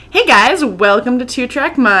guys, welcome to Two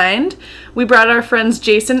Track Mind. We brought our friends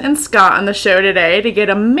Jason and Scott on the show today to get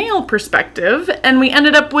a male perspective, and we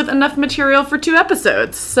ended up with enough material for 2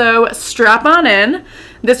 episodes, so strap on in.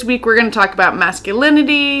 This week we're going to talk about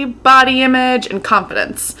masculinity, body image, and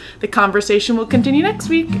confidence. The conversation will continue next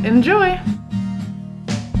week. Enjoy!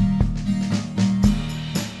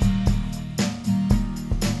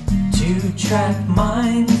 Two-track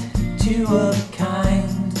mind, two of a kind.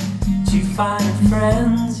 Two fine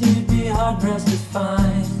friends you'd be hard-pressed to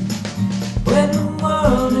find. When the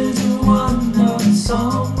world is a one-note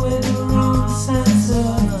song with a wrong sense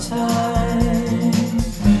of time,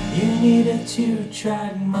 you need a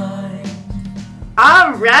two-track mind.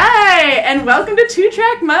 Alright, and welcome to Two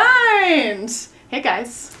Track Mind! Hey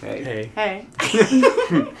guys. Hey. Hey.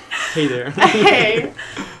 Hey there. Hey.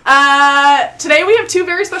 Today we have 2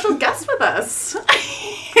 very special guests with us.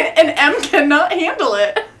 And M cannot handle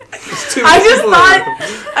it.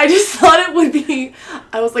 I just thought it would be,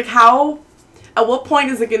 I was like, at what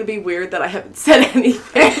point is it going to be weird that I haven't said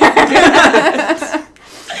anything?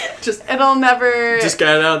 It'll never. Just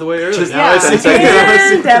got it out of the way early.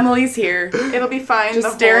 And Emily's here. It'll be fine.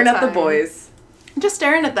 Just staring at the boys. Just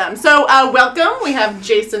staring at them. So, welcome. We have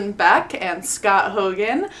Jason Beck and Scott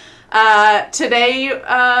Hogan. Today,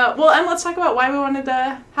 and let's talk about why we wanted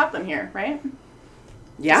to have them here, right?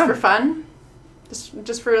 Yeah. Just for fun?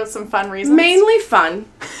 Just for some fun reasons? Mainly fun.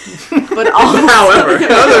 But also... However,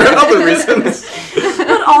 other reasons.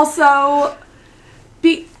 But also,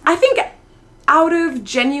 I think out of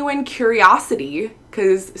genuine curiosity,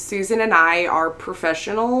 because Susan and I are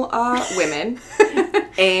professional women,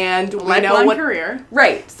 and we know what career.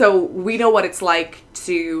 Right. So we know what it's like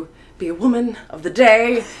to be a woman of the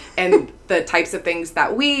day, and the types of things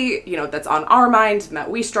that that's on our minds and that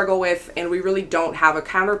we struggle with, and we really don't have a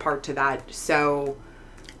counterpart to that. So,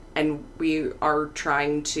 and we are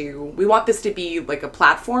we want this to be like a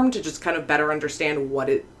platform to just kind of better understand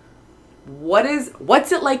what's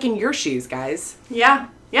it like in your shoes, guys? Yeah,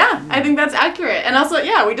 I think that's accurate. And also,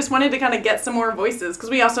 we just wanted to kind of get some more voices, because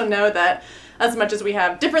we also know that as much as we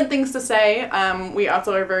have different things to say, we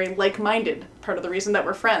also are very like-minded, part of the reason that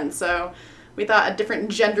we're friends. So we thought a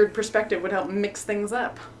different gendered perspective would help mix things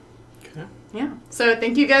up. Okay. Yeah. So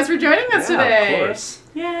thank you guys for joining us today. Of course.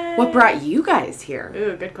 Yay. What brought you guys here?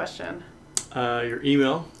 Ooh, good question. Your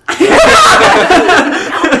email. No, say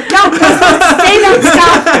that,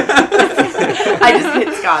 Scott. I just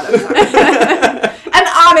hit Scott. I'm sorry. An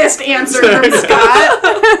honest answer from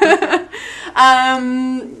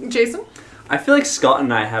Scott. Jason? I feel like Scott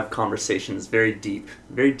and I have conversations, very deep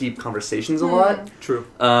conversations a lot. True.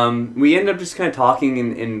 We end up just kind of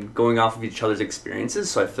talking and going off of each other's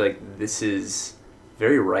experiences, so I feel like this is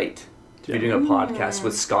very right to be doing a podcast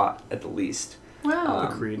with Scott at the least. Wow.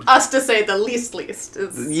 Agreed. Us to say the least. It's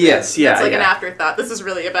like an afterthought. This is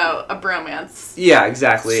really about a bromance. Yeah,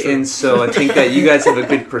 exactly. And so I think that you guys have a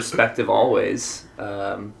good perspective always,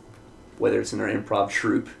 whether it's in our improv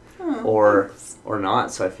troupe or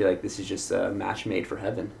not. So I feel like this is just a match made for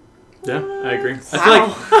heaven. Yeah, I agree.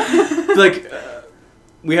 Wow. I feel like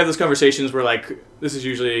we have those conversations where this is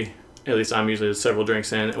usually, at least I'm usually several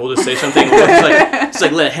drinks in, and we'll just say something, and we'll just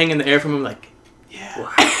let it hang in the air from him,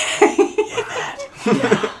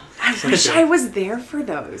 I wish I was there for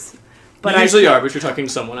those. But you usually are, but you're talking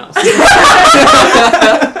to someone else.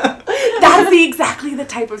 That's exactly the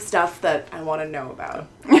type of stuff that I want to know about.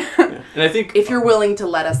 Yeah. And I think if you're willing to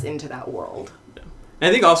let us into that world. Yeah. And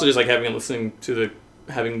I think also just having been listening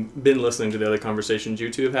to the other conversations you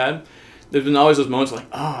two have had, there's been always those moments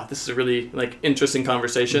this is a really interesting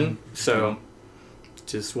conversation. Mm-hmm. So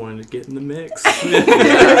just wanted to get in the mix. You're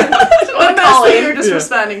just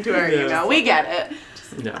responding to our email. We get it.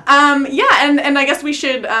 Yeah. And I guess we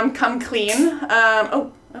should come clean.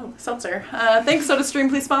 Seltzer. Thanks, SodaStream.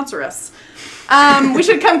 Please sponsor us. We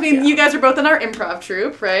should come clean. Yeah. You guys are both in our improv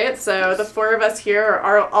troupe, right? So the 4 of us here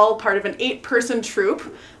are all part of an 8-person troupe,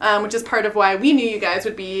 which is part of why we knew you guys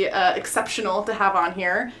would be exceptional to have on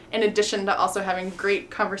here, in addition to also having great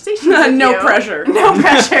conversations with No you. pressure. No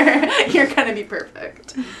pressure. You're going to be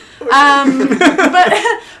perfect.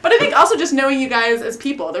 But I think also just knowing you guys as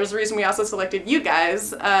people, there's a reason we also selected you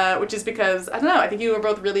guys, which is because, I don't know, I think you are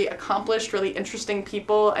both really accomplished, really interesting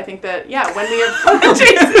people. I think that, when we are...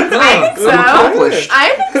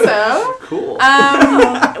 I think so. Cool.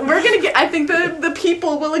 We're going to get... I think the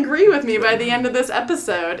people will agree with me by the end of this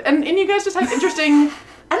episode. And you guys just have interesting...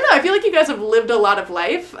 I don't know, I feel like you guys have lived a lot of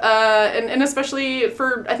life, and especially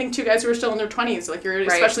for, I think, 2 guys who are still in their 20s, you're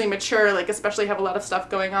especially mature, especially have a lot of stuff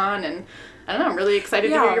going on, and I don't know, I'm really excited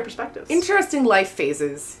to hear your perspectives. Interesting life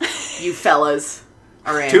phases you fellas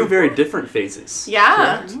are in. 2 very different phases.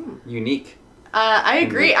 Yeah. Correct. unique. I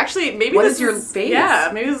agree. Actually, maybe What this is your phase? Yeah,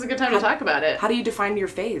 maybe this is a good time to talk about it. How do you define your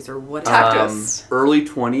phase, or what? Talk to us. Early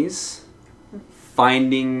 20s,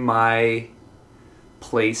 finding my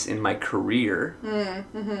place in my career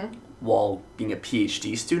while being a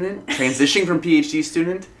PhD student, transitioning from PhD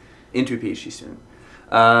student into a PhD student.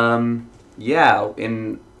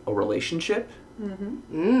 In a relationship. We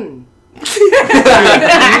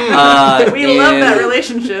love that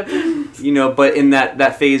relationship. But in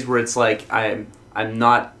that phase where it's like I'm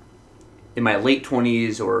not in my late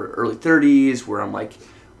 20s or early 30s where I'm like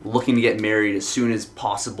looking to get married as soon as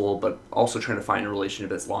possible, but also trying to find a relationship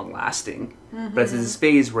that's long lasting. But it's this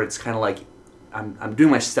phase where it's kind of like I'm doing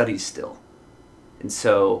my studies still, and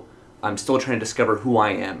so I'm still trying to discover who I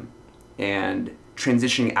am and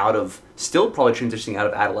transitioning out of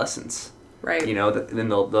adolescence. Right. Then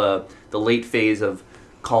the late phase of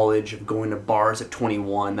college, of going to bars at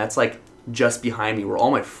 21, that's like just behind me, where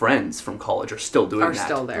all my friends from college are still doing Are that.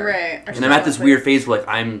 still there. Right. And I'm at this weird phase where like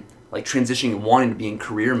I'm like transitioning and wanting to be in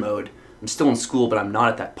career mode. I'm still in school, but I'm not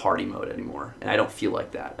at that party mode anymore, and I don't feel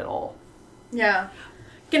like that at all. Yeah.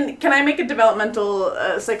 Can I make a developmental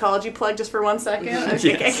psychology plug just for 1 second? I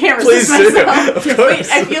Yes. can't Please resist do. myself. Of course.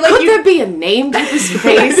 I feel like Could there be a name to this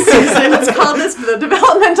phase? Let's call this the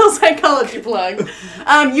developmental psychology plug.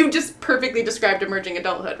 You just perfectly described emerging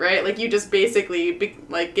adulthood, right? Like you just basically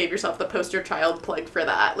gave yourself the poster child plug for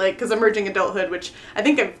that. Like because emerging adulthood, which I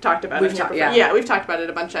think I've talked about We've it here ta- before. yeah. We've talked about it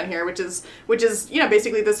a bunch on here, which is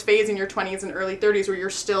basically this phase in your 20s and early 30s where you're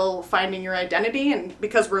still finding your identity, and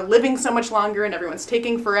because we're living so much longer and everyone's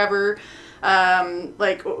taking forever.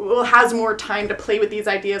 Has more time to play with these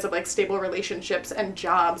ideas of like stable relationships and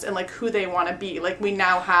jobs and like who they want to be. Like we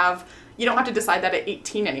now have, you don't have to decide that at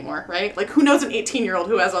 18 anymore, right? Like who knows an 18-year-old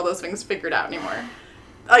who has all those things figured out anymore?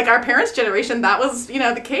 Like our parents' generation, that was,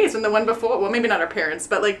 the case, and the one before, well, maybe not our parents,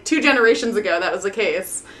 but like 2 generations ago, that was the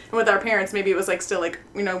case. And with our parents, maybe it was like still like,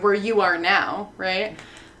 where you are now, right?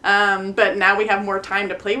 But now we have more time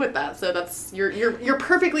to play with that, so that's, you're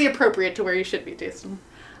perfectly appropriate to where you should be, Jason.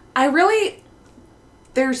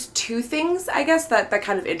 There's 2 things, I guess, that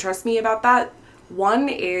kind of interest me about that. One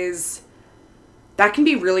is that can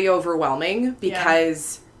be really overwhelming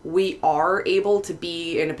because we are able to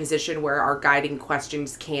be in a position where our guiding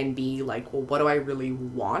questions can be like, well, what do I really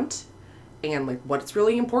want? And like, what's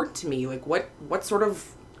really important to me? Like, what sort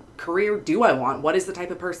of career do I want? What is the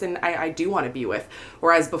type of person I do want to be with?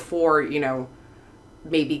 Whereas before,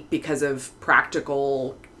 maybe because of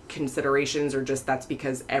practical considerations or just that's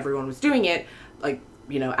because everyone was doing it, like,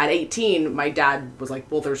 at 18 my dad was like,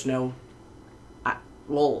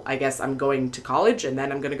 I guess I'm going to college and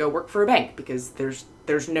then I'm going to go work for a bank because there's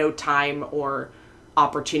no time or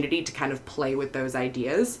opportunity to kind of play with those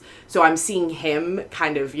ideas. So I'm seeing him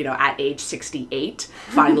kind of, at age 68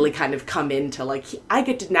 finally kind of come into like, I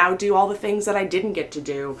get to now do all the things that I didn't get to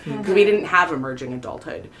do because we didn't have emerging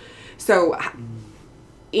adulthood. So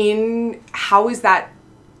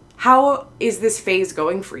how is this phase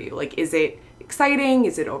going for you? Like, is it exciting?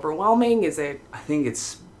 Is it overwhelming? I think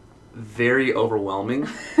it's very overwhelming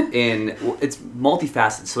it's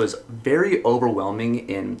multifaceted. So it's very overwhelming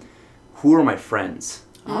in who are my friends?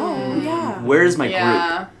 Oh, yeah. Where's my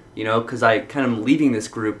group? Because I kind of am leaving this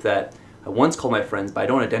group that I once called my friends, but I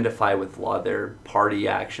don't identify with a lot of their party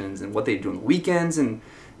actions and what they do on the weekends and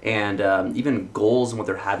even goals and what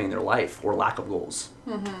they're having in their life or lack of goals.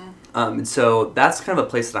 And so that's kind of a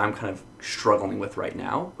place that I'm kind of struggling with right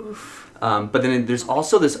now. But then there's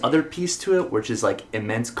also this other piece to it, which is like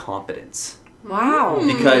immense confidence. Wow.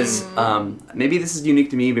 Because maybe this is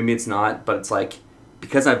unique to me, maybe it's not, but it's like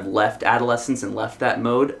because I've left adolescence and left that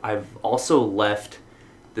mode, I've also left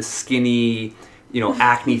the skinny,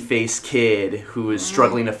 acne face kid who is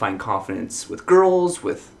struggling to find confidence with girls,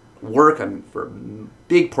 with work. For a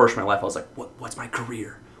big portion of my life, I was like, what's my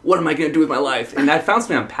career? What am I going to do with my life? And I found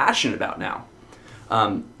something I'm passionate about now.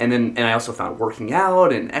 And I also found working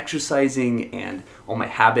out and exercising and all my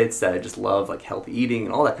habits that I just love, like healthy eating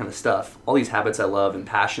and all that kind of stuff. All these habits I love and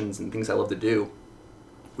passions and things I love to do,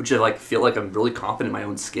 which I like feel like I'm really confident in my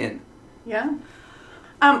own skin. Yeah.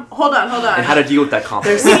 Hold on. And how to deal with that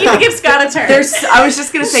confidence. We need to give Scott a turn. I was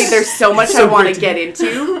just going to say, there's so much I want to get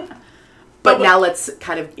into. But now let's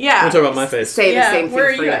kind of We'll talk about my face. say the same thing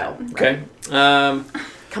where are for you you. at? Okay.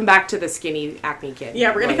 Come back to the skinny acne kid.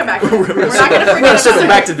 Yeah, we're going to come back. We're not going to We're going to circle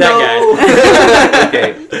back to that guy.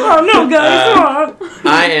 Okay. Oh, no, guys.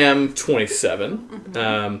 I am 27.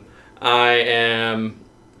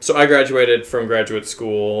 So I graduated from graduate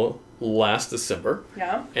school last December.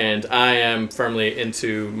 Yeah. And I am firmly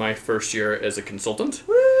into my first year as a consultant.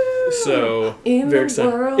 Woo! So In very the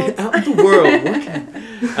excited. world. Out in the world. Working.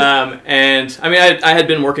 And I mean, I had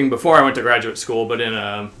been working before I went to graduate school, but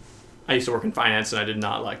I used to work in finance, and I did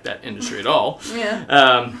not like that industry at all.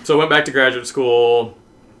 Yeah. So I went back to graduate school,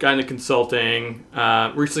 got into consulting,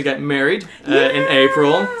 recently got married in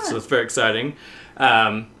April, so it's very exciting.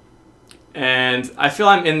 And I feel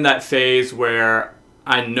I'm in that phase where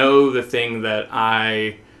I know the thing that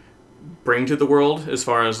I bring to the world as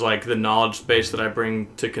far as like the knowledge base that I bring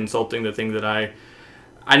to consulting, the thing that I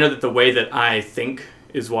know that the way that I think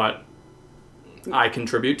is what I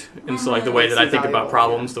contribute. And so like the way that I think about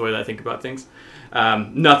problems, the way that I think about things.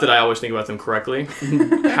 Not that I always think about them correctly,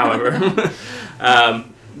 however.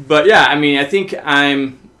 But yeah, I mean, I think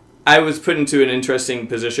I was put into an interesting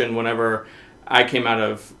position whenever I came out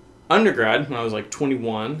of undergrad when I was like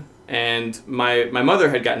 21, and my mother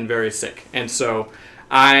had gotten very sick. And so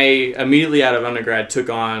I immediately out of undergrad took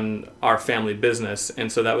on our family business.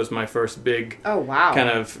 And so that was my first big kind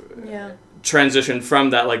of transition from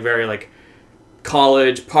that like very like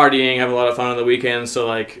college, partying, having a lot of fun on the weekends, so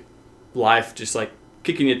like life just like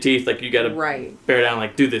kicking your teeth, like you gotta bear down,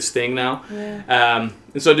 like do this thing now. And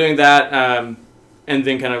so doing that, and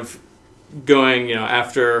then kind of going, you know,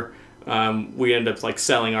 after we ended up like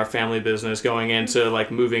selling our family business, going into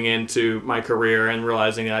like moving into my career and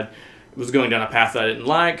realizing that I was going down a path that I didn't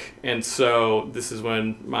like. And so this is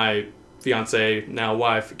when my fiance, now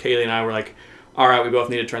wife, Kaylee, and I were like, all right, we both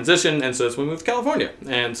need a transition. And so that's when we moved to California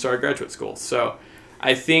and started graduate school. So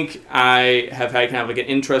I think I have had kind of like an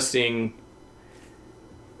interesting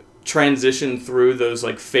transition through those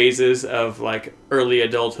like phases of like early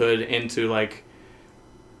adulthood into like,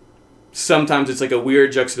 sometimes it's like a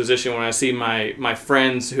weird juxtaposition when I see my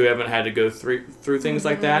friends who haven't had to go through things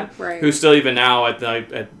like that, who still even now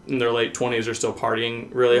in their late 20s are still partying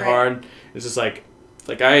really hard. It's just like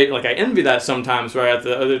I envy that sometimes. Where at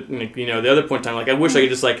the other, you know, the other point in time, like I wish I could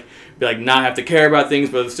just like be like not have to care about things,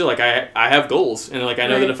 but it's still like I have goals, and like I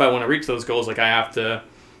know that if I want to reach those goals, like I have to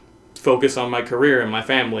focus on my career and my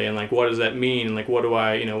family, and like what does that mean, and like what do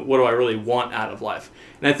I really want out of life.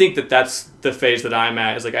 And I think that that's the phase that I'm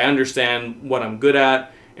at, is like I understand what I'm good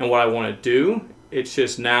at and what I want to do. It's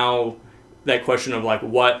just now that question of like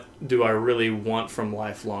what do I really want from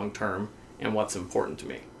life long term and what's important to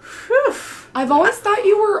me. I've always thought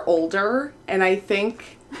you were older, and I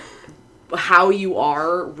think how you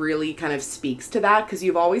are really kind of speaks to that, because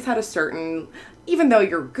you've always had a certain, even though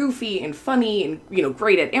you're goofy and funny and, you know,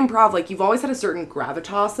 great at improv, like you've always had a certain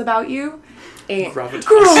gravitas about you. And Gravitas.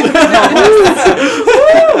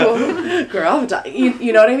 Gravitas.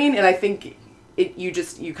 You know what I mean? And I think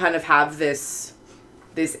you kind of have this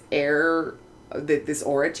air, this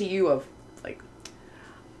aura to you of like,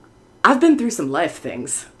 I've been through some life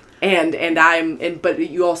things, but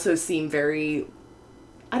you also seem very,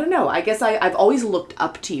 I don't know, I guess I've always looked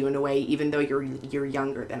up to you in a way, even though you're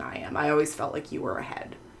younger than I am. I always felt like you were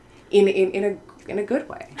ahead in a good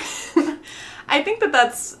way. I think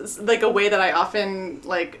that's like a way that I often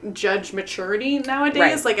like judge maturity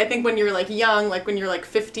nowadays. Like I think when you're like young, like when you're like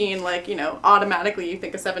 15, like, you know, automatically you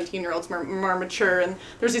think a 17-year-old's more mature, and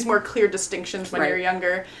there's these more clear distinctions when you're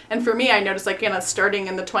younger. And for me, I noticed like, you know, starting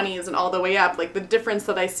in the 20s and all the way up, like the difference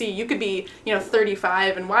that I see, you could be, you know,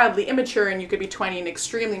 35 and wildly immature, and you could be 20 and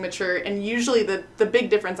extremely mature. And usually the big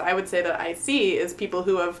difference I would say that I see is people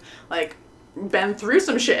who have like been through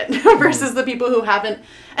some shit versus the people who haven't,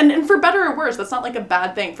 and for better or worse, that's not like a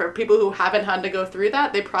bad thing. For people who haven't had to go through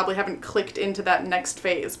that, they probably haven't clicked into that next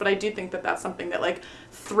phase. But I do think that that's something that like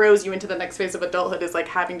throws you into the next phase of adulthood, is like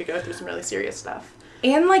having to go through some really serious stuff.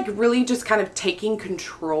 And like really just kind of taking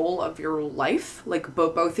control of your life, like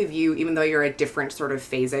both of you, even though you're at different sort of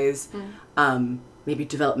phases, maybe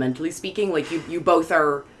developmentally speaking, like you both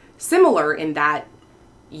are similar in that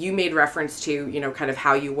you made reference to, you know, kind of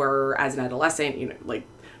how you were as an adolescent, you know, like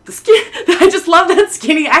the skin. I just love that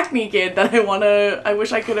skinny acne kid that I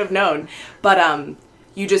wish I could have known. But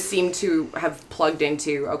you just seem to have plugged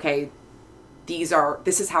into, okay,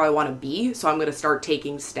 this is how I want to be, so I'm going to start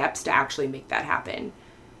taking steps to actually make that happen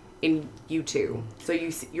in you two. So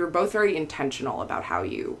you're both very intentional about how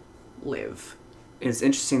you live. It's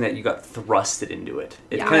interesting that you got thrusted into it.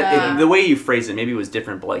 The way you phrased it, maybe it was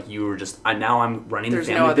different, but like you were just, now I'm running the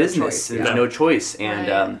family business. There's no choice.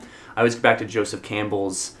 And I always go back to Joseph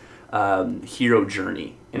Campbell's hero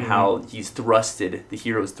journey, and how the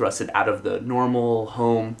hero is thrusted out of the normal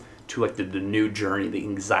home to like the new journey, the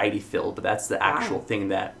anxiety filled, but that's the actual thing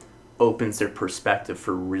that opens their perspective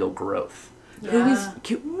for real growth.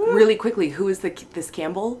 Really quickly, who is this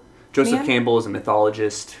Campbell? Joseph Campbell is a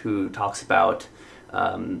mythologist who talks about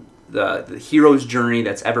the hero's journey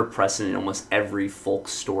that's ever present in almost every folk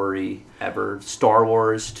story ever. Star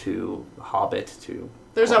Wars to Hobbit to...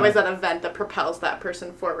 There's always that event that propels that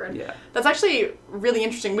person forward. Yeah. That's actually really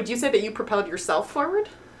interesting. Would you say that you propelled yourself forward?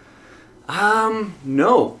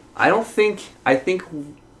 No. I don't think... I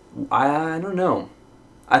don't know.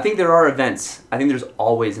 I think there are events. I think there's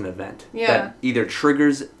always an event that either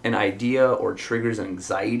triggers an idea or triggers an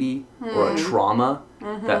anxiety or a trauma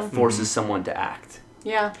that forces someone to act.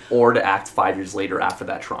 Yeah. Or to act 5 years later after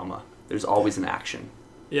that trauma. There's always an action.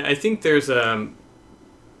 Yeah, I think there's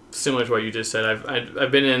similar to what you just said.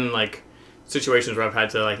 I've been in like situations where I've had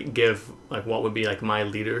to like give like what would be like my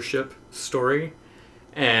leadership story,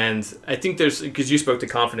 and I think there's, because you spoke to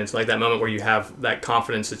confidence, like that moment where you have that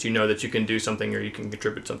confidence that you know that you can do something or you can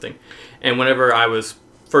contribute something. And whenever I was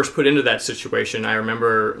first put into that situation, I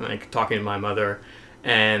remember like talking to my mother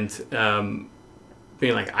and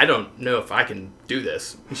being like, I don't know if I can do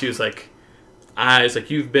this. And she was like,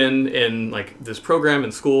 you've been in like this program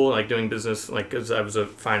in school, like doing business, like, because I was a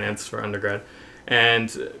finance for undergrad,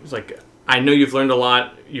 and it was like, I know you've learned a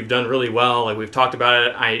lot, you've done really well, like we've talked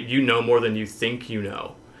about it, you know more than you think you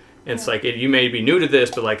know. And it's like, you may be new to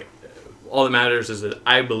this, but like all that matters is that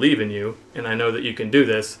I believe in you and I know that you can do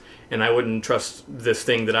this, and I wouldn't trust this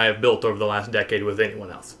thing that I have built over the last decade with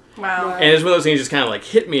anyone else. Wow. And it's one of those things just kind of like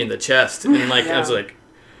hit me in the chest, and like I was like,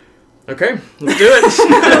 okay, let's do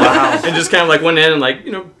it. Wow. And just kind of like went in and like,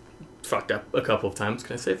 fucked up a couple of times.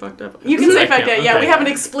 Can I say fucked up? You can say fucked up. Okay. Yeah, we have an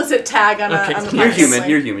explicit tag on Okay. on the You're podcast. human.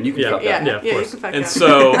 You're human. You can fuck up. Yeah, of you course. can fuck And up.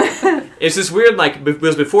 so it's this weird, like,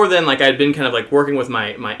 because before then, like, I'd been kind of like working with my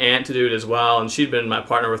aunt to do it as well, and she'd been my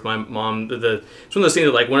partner with my mom. It's one of those things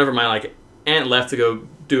that, like, whenever my like aunt left to go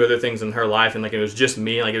do other things in her life, and like it was just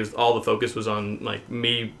me, like it was all the focus was on like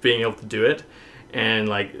me being able to do it, and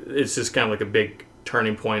like it's just kind of like a big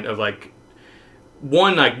turning point of like,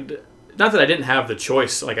 one, like, not that I didn't have the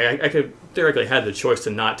choice, like I could theoretically had the choice to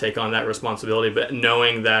not take on that responsibility, but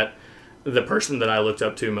knowing that the person that I looked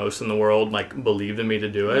up to most in the world like believed in me to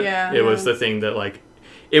do it, it was the thing that like,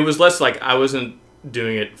 it was less like I wasn't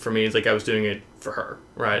doing it for me, it's like I was doing it for her,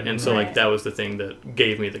 right? And so like that was the thing that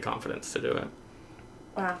gave me the confidence to do it.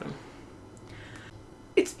 Wow.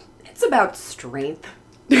 It's about strength.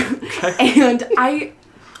 And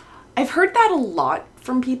I've heard that a lot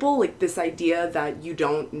from people, like this idea that you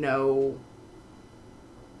don't know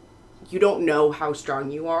how strong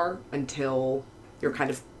you are until you're kind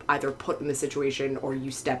of either put in the situation or you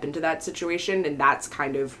step into that situation, and that's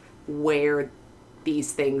kind of where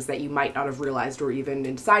these things that you might not have realized or even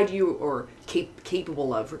inside you or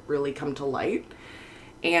capable of really come to light.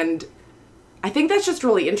 And I think that's just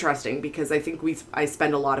really interesting because I think I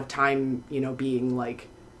spend a lot of time, being like,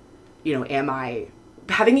 am I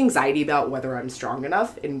having anxiety about whether I'm strong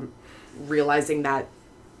enough, and realizing that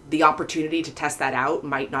the opportunity to test that out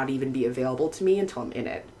might not even be available to me until I'm in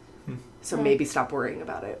it. So maybe stop worrying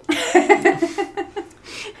about it.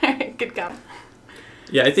 All right, good call.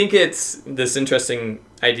 Yeah, I think it's this interesting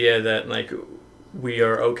idea that like we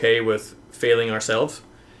are okay with failing ourselves,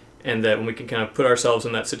 and that when we can kind of put ourselves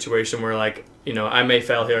in that situation where like, I may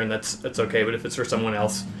fail here and that's okay, but if it's for someone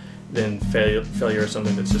else, then failure is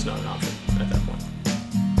something that's just not an option at that point.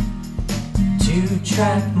 To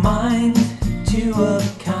track mind, two of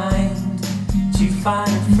a kind, to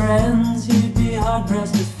find friends you'd be hard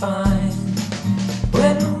pressed to find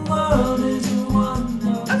when the world is a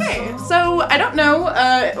wonder. Okay, so I don't know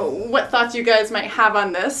what thoughts you guys might have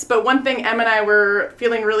on this, but one thing Em and I were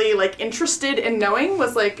feeling really like interested in knowing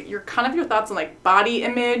was like your thoughts on like body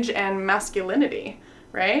image and masculinity,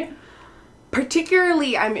 right?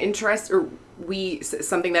 Particularly, I'm interested, or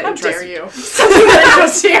something that How interests dare you? Something that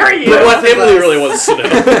how dare you? But what Emily really wants to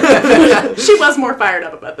know. She was more fired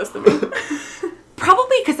up about this than me.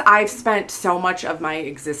 Probably because I've spent so much of my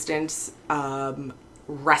existence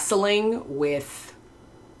wrestling with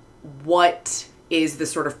what is the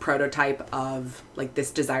sort of prototype of like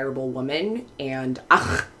this desirable woman, and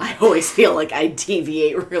I always feel like I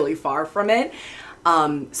deviate really far from it.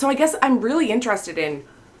 So I guess I'm really interested in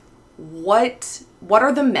what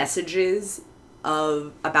are the messages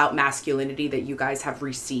about masculinity that you guys have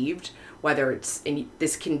received, whether it's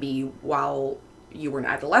this can be while you were an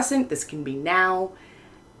adolescent, this can be now.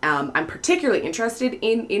 I'm particularly interested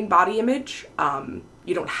in body image.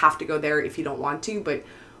 You don't have to go there if you don't want to, but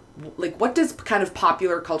like what does kind of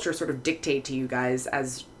popular culture sort of dictate to you guys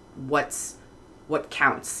as what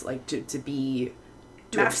counts, like to be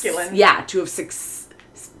Masculine.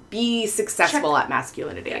 Be successful at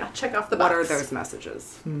masculinity. Yeah, check off the box. What are those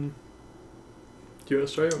messages? Do you want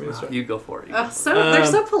to start? You want me to start? You go for it. They're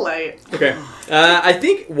so polite. Okay. I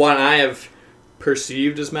think what I have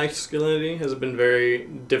perceived as masculinity has been very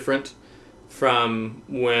different from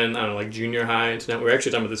when, I don't know, like junior high into now. We were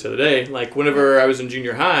actually talking about this the other day. Like, whenever I was in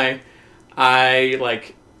junior high, I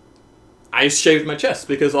shaved my chest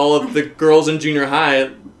because all of the girls in junior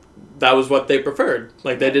high, that was what they preferred.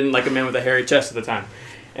 Like, they didn't like a man with a hairy chest at the time.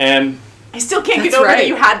 And I still can't That's get over right. that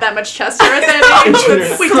you had that much chest hair at that age.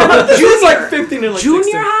 Junior- Wait, hold on. she was like 15 and like Junior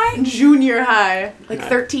 16. high? Junior high. Like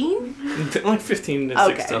 13? Like 15 and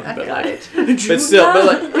Okay, 16. I But, got like, it. but still,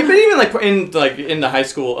 but even like into high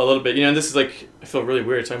school a little bit, you know, and this is like, I feel really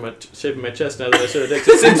weird talking about shaving my chest now that I showed it.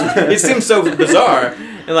 It seems so bizarre,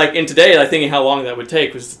 and like in today, like thinking how long that would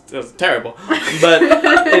take was terrible. But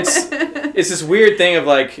it's this weird thing of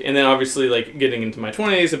like, and then obviously like getting into my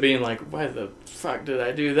 20s of being like, why the fuck did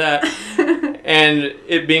I do that? And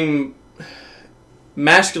it being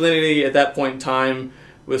masculinity at that point in time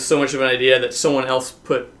was so much of an idea that someone else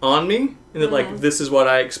put on me, and that like, this is what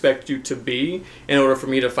I expect you to be in order for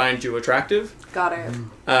me to find you attractive. Got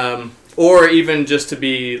it. Or even just to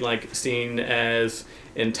be like seen as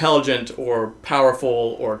intelligent or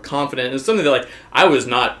powerful or confident. It's something that like I was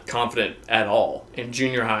not confident at all in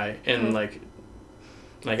junior high, and like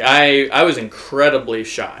I was incredibly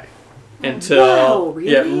shy until Whoa,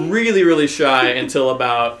 really? yeah, really shy until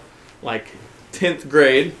about like 10th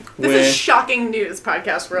grade. This is shocking news,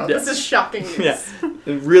 podcast world. Yeah. This is shocking news. Yeah,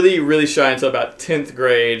 really shy until about 10th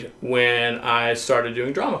grade when I started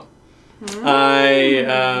doing drama.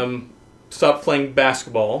 I stopped playing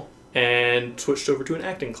basketball and switched over to an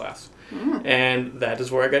acting class. And that is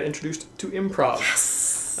where I got introduced to improv.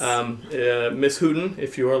 Yes. Miss Hooten,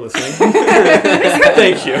 if you are listening,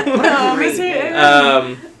 thank you. Oh, Great. Miss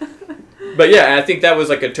Hayden. But yeah, I think that was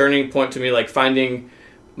like a turning point to me, like finding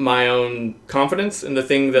my own confidence and the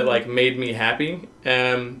thing that like made me happy.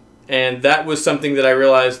 And that was something that I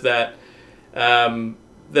realized that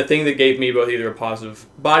the thing that gave me both either a positive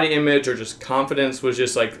body image or just confidence was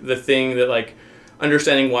just like the thing that like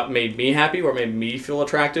understanding what made me happy, what made me feel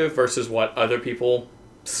attractive versus what other people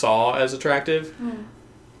saw as attractive.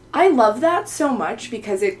 I love that so much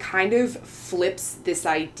because it kind of flips this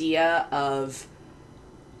idea of,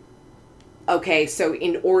 okay, so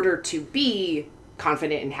in order to be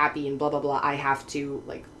confident and happy and blah, blah, blah, I have to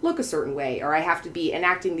like look a certain way, or I have to be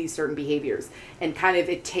enacting these certain behaviors. And kind of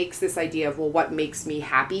it takes this idea of, well, what makes me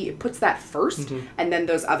happy? It puts that first, and then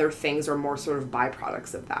those other things are more sort of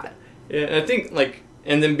byproducts of that. Yeah, and I think like,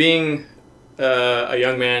 and then being a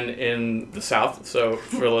young man in the South, so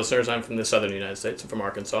for listeners, I'm from the southern United States, I'm from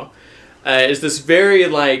Arkansas, is this very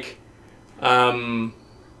like, kind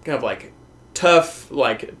of like tough,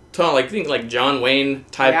 like think like John Wayne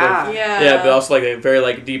type of, Yeah. but also like a very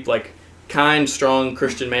like deep, like kind, strong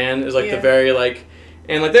Christian man is like the very like,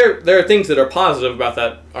 and like there are things that are positive about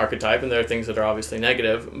that archetype, and there are things that are obviously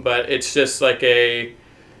negative, but it's just like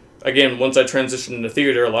again, once I transitioned into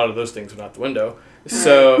theater, a lot of those things went out the window.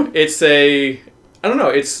 So it's I don't know,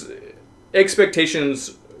 it's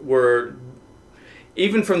expectations were,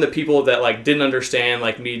 even from the people that like didn't understand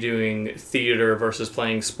like me doing theater versus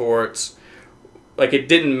playing sports, like it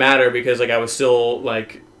didn't matter because like I was still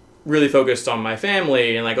like really focused on my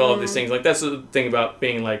family and like all of these things. Like that's the thing about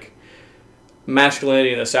being like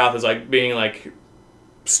masculinity in the South is like being like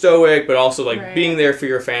stoic, but also like being there for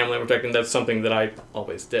your family and protecting. That's something that I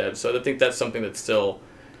always did. So I think that's something that's still.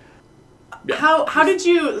 Yeah. How could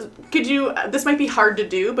you, this might be hard to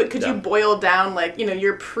do, but could you boil down, like, you know,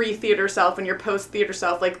 your pre-theater self and your post-theater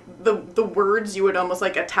self, like, the words you would almost,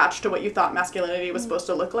 like, attach to what you thought masculinity was supposed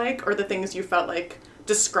to look like, or the things you felt, like,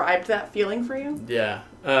 described that feeling for you? Yeah,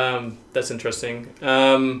 that's interesting.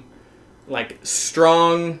 Like,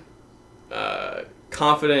 strong,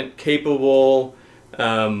 confident, capable, I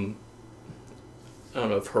don't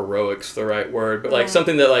know if heroic's the right word, but, like,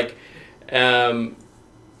 something that, like,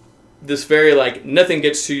 this very like nothing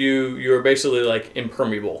gets to you. You're basically like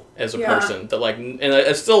impermeable as a person. That like, and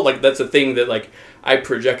I still like that's a thing that like I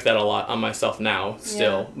project that a lot on myself now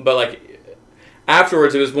still. But like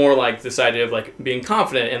afterwards, it was more like this idea of like being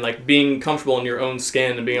confident and like being comfortable in your own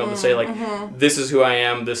skin and being able to say like, this is who I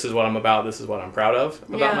am. This is what I'm about. This is what I'm proud of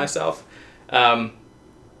about myself.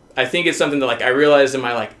 I think it's something that like I realized in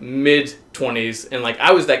my like mid 20s, and like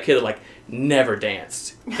I was that kid that like never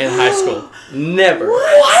danced in high school. Never.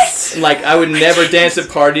 What? Like I would never dance at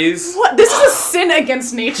parties. What? This is a sin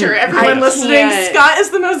against nature, everyone listening. can't. Scott is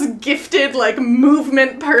the most gifted, like,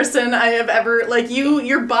 movement person I have ever, like,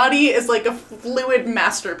 your body is like a fluid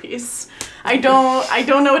masterpiece. I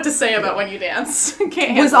don't know what to say about when you dance. Can't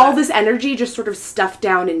handle Was all it. this energy just sort of stuffed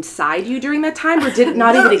down inside you during that time, or did it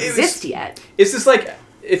not even exist yet? It's just like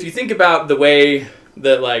if you think about the way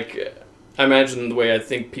that like I imagine the way I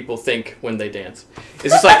think people think when they dance.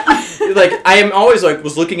 It's just like I am always like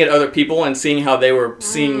was looking at other people and seeing how they were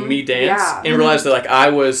seeing me dance, and realized that like I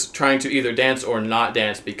was trying to either dance or not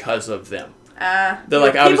dance because of them. They're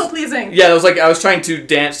like people pleasing. Yeah, it was like I was trying to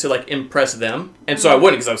dance to like impress them, and so I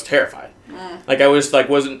wouldn't because I was terrified. Like I was like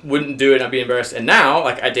wouldn't do it and I'd be embarrassed. And now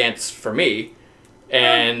like I dance for me,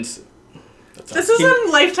 and this is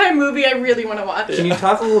a Lifetime movie I really want to watch. Can you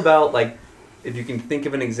talk a little about like if you can think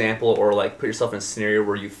of an example or like put yourself in a scenario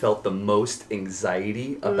where you felt the most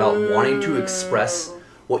anxiety about wanting to express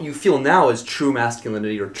what you feel now is true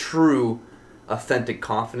masculinity or true authentic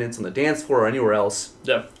confidence on the dance floor or anywhere else?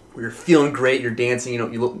 Yeah. Where you're feeling great, you're dancing,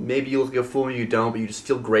 maybe you look like a fool, maybe you don't, but you just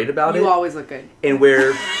feel great about it. You always look good. And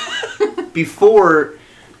where before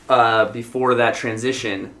that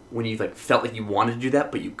transition, when you like felt like you wanted to do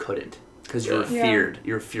that, but you couldn't because you were feared,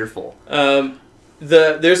 you were fearful.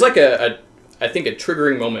 There's like I think a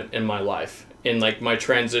triggering moment in my life in like my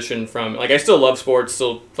transition from like I still love sports,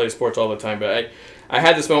 still play sports all the time, but I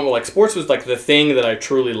had this moment where like sports was like the thing that I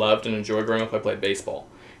truly loved and enjoyed growing up. I played baseball,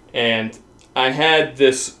 and I had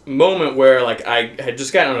this moment where like I had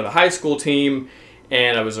just gotten onto the high school team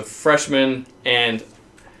and I was a freshman, and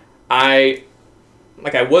I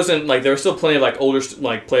wasn't like there were still plenty of like older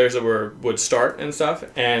like players that would start and stuff,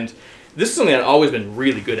 and this is something I'd always been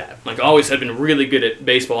really good at. Like always had been really good at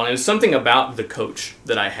baseball, and it was something about the coach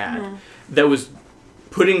that I had that was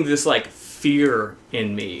putting this like fear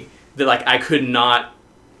in me that like I could not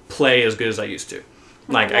play as good as I used to.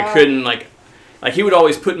 Like I couldn't like he would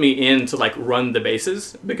always put me in to like run the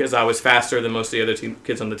bases because I was faster than most of the other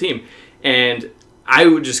kids on the team, and I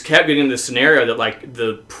would just kept getting this scenario that like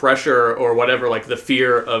the pressure or whatever, like the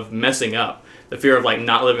fear of messing up, the fear of like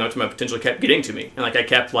not living up to my potential kept getting to me, and like I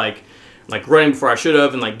kept like running before I should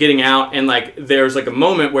have and like getting out, and like there's like a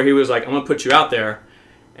moment where he was like, I'm gonna put you out there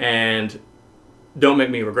and don't make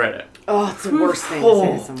me regret it. Oh, it's the worst thing to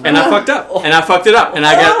say to someone. And I fucked up. And I fucked it up. And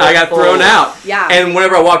I got thrown out. Yeah. And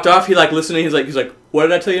whenever I walked off, he like listened to me. He's like, what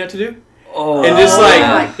did I tell you not to do? Oh. And just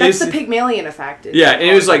like that's the Pygmalion effect. Yeah, and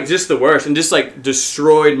it was like just the worst, and just like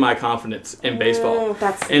destroyed my confidence in baseball.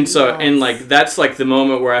 And like that's like the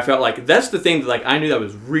moment where I felt like that's the thing that like I knew that I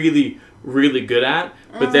was really, really good at,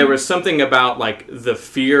 but there was something about like the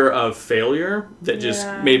fear of failure that just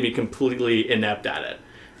made me completely inept at it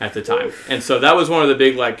at the time. And so that was one of the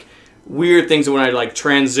big like weird things when I like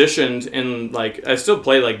transitioned, and like I still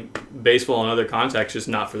play like baseball in other contexts, just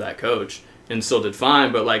not for that coach, and still did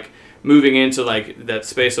fine, but like moving into like that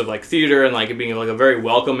space of like theater and like it being like a very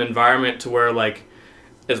welcome environment to where like,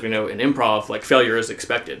 as we know in improv, like failure is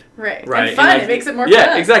expected. Right. And fun. like, it makes it more fun. fun.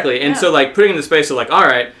 Yeah, exactly. And so like putting in the space of like, all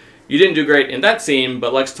right, you didn't do great in that scene,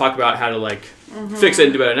 but let's talk about how to like fix it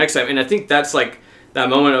and do better next time. And I think that's like that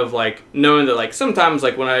moment of like knowing that like sometimes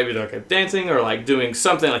like when I either like dancing or like doing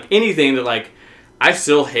something like anything that like I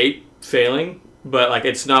still hate failing, but like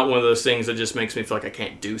it's not one of those things that just makes me feel like I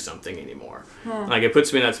can't do something anymore. Like it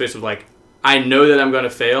puts me in that space of like I know that I'm going to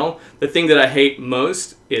fail. The thing that I hate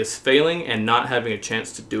most is failing and not having a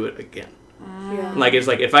chance to do it again. Yeah. Like it's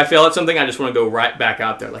like if I fail at something, I just want to go right back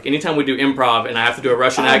out there. Like anytime we do improv and I have to do a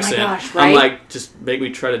Russian accent, gosh, right? I'm like, just make me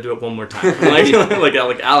try to do it one more time. like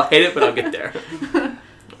I'll hate it, but I'll get there.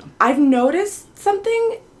 I've noticed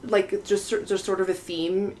something like just sort of a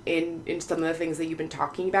theme in some of the things that you've been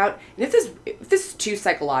talking about. And if this is too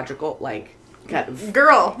psychological, like kind of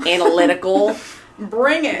analytical,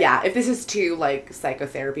 bring it. Yeah, if this is too like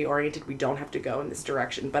psychotherapy oriented, we don't have to go in this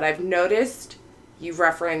direction. But I've noticed you've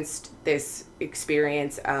referenced this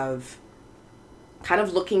experience of kind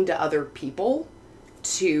of looking to other people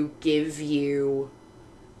to give you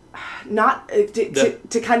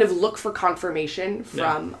to kind of look for confirmation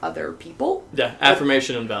from other people. Yeah,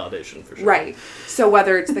 affirmation and validation for sure. Right. So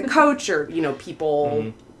whether it's the coach or,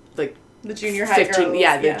 people like the junior high girls.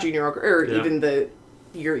 The junior or even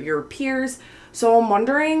your peers. So I'm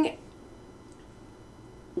wondering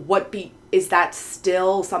is that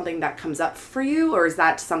still something that comes up for you, or is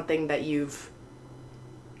that something that you've...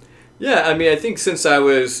 Yeah, I mean, I think the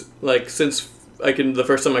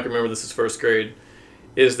first time I can remember this is first grade,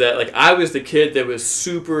 is that like I was the kid that was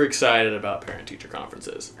super excited about parent-teacher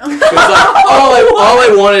conferences. It was like all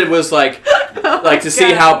I wanted was like to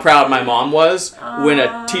see how proud my mom was when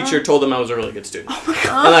a teacher told them I was a really good student. Oh my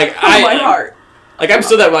god! And like my heart. Like I'm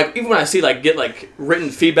still that like even when I see like get like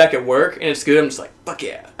written feedback at work and it's good, I'm just like fuck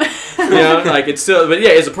yeah, like it's still, but yeah,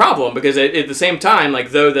 it's a problem because at the same time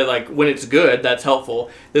like though that like when it's good that's helpful.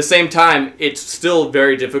 At the same time it's still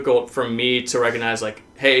very difficult for me to recognize like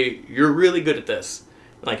hey you're really good at this,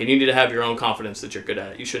 like and you need to have your own confidence that you're good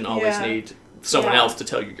at it. You shouldn't always need someone else to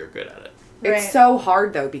tell you you're good at it. Right. It's so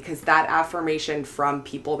hard though, because that affirmation from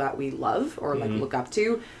people that we love or like look up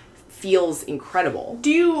to feels incredible. Do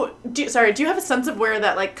you have a sense of where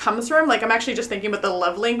that like comes from? Like, I'm actually just thinking about the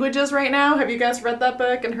love languages right now. Have you guys read that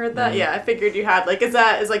book and heard that? Yeah, I figured you had. Like, is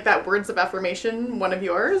like that words of affirmation one of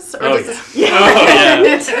yours? Or Oh, yeah. yeah.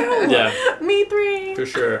 Me too. Yeah. Me 3. For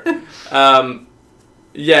sure.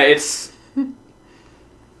 Yeah, it's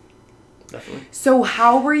definitely.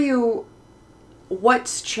 So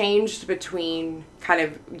what's changed between kind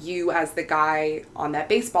of you as the guy on that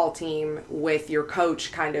baseball team with your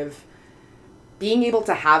coach kind of being able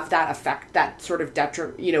to have that effect, that sort of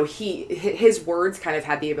detriment, his words kind of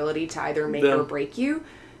had the ability to either make or break you.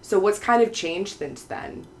 So what's kind of changed since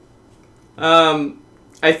then?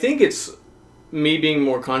 I think it's me being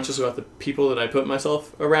more conscious about the people that I put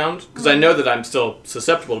myself around, because I know that I'm still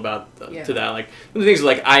susceptible to that. Like, one of the things is,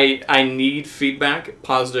 like, I need feedback,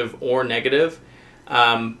 positive or negative,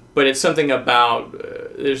 but it's something about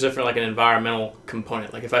there's different, like, an environmental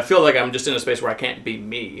component. Like, if I feel like I'm just in a space where I can't be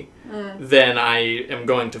me, then I am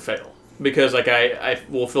going to fail, because, like, I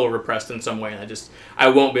will feel repressed in some way, and I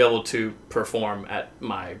won't be able to perform at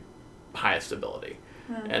my highest ability.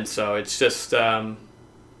 And so it's just I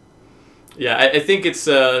think it's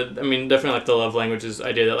definitely, like, the love languages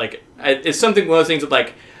idea that, like, it's something, one of those things that,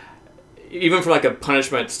 like, even from, like, a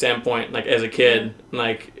punishment standpoint, like, as a kid,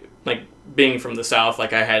 like being from the South,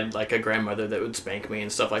 like, I had, like, a grandmother that would spank me and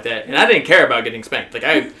stuff like that, and I didn't care about getting spanked. Like,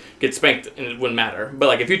 I get spanked and it wouldn't matter, but,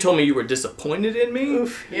 like, if you told me you were disappointed in me,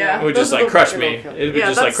 it would just, like, crush me. It would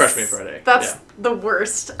just, like, crush me for a day. That's the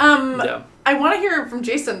worst. I want to hear from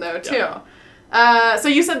Jason, though, too. So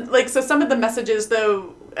you said, like, so some of the messages,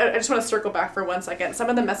 though, I just want to circle back for 1 second. Some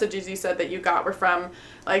of the messages you said that you got were from,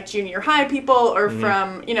 like, junior high people or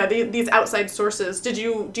from, these outside sources. Do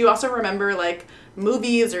you also remember, like,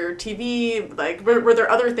 movies or TV? Like, were there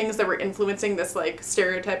other things that were influencing this, like,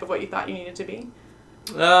 stereotype of what you thought you needed to be?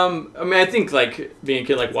 I think, like, being a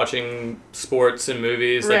kid, like, watching sports and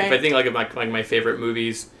movies. Like, if I think, like, of my favorite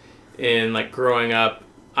movies in, like, growing up,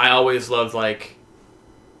 I always loved, like,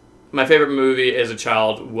 my favorite movie as a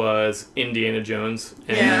child was Indiana Jones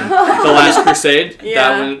and The Last Crusade.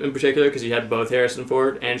 That one in particular, because you had both Harrison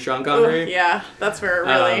Ford and Sean Connery. Ooh, that's where it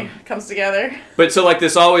really comes together. But so, like,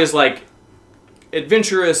 this always, like,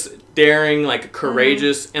 adventurous, daring, like,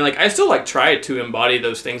 courageous, and, like, I still, like, try to embody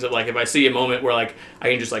those things of, like, if I see a moment where, like, I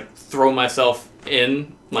can just, like, throw myself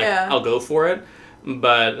in, like, I'll go for it.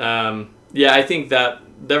 But I think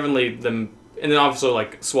that definitely and then also,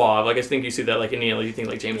 like, suave. Like, I think you see that, like, you think,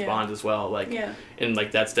 like, James Bond as well. Like, and,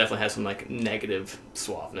 like, that's definitely has some, like, negative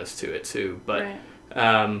suaveness to it, too. But,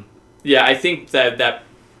 I think that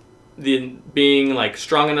the being, like,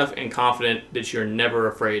 strong enough and confident that you're never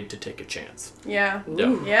afraid to take a chance. Yeah.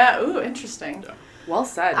 Ooh. Yeah. Ooh, interesting. Yeah. Well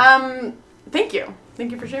said. Thank you.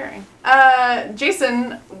 Thank you for sharing.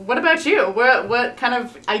 Jason, what about you? What kind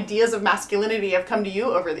of ideas of masculinity have come to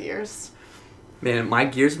you over the years? Man, my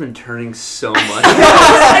gears have been turning so much.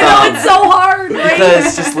 I know, it's so hard, right?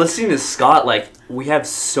 Because just listening to Scott, like, we have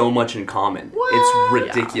so much in common. What? It's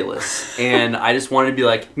ridiculous. And I just wanted to be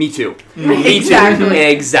like, me too. Exactly. Me too.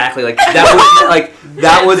 Exactly. Like,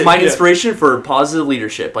 that was my inspiration for positive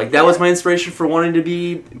leadership. Like, that was my inspiration for wanting to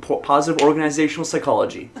be positive organizational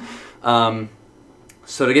psychology.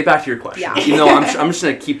 So to get back to your question, even though I'm just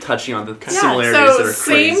going to keep touching on the similarities that are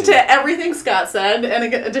crazy. Same to everything Scott said,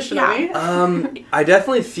 and additionally. I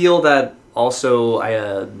definitely feel that also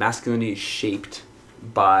masculinity is shaped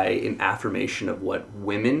by an affirmation of what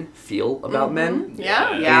women feel about men.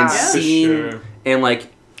 Yeah. And seeing, and,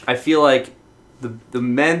 like, I feel like the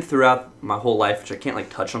men throughout my whole life, which I can't, like,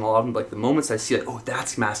 touch on a lot of them, but, like, the moments I see, like, oh,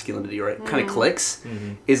 that's masculinity, or it kind of clicks,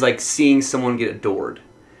 is, like, seeing someone get adored.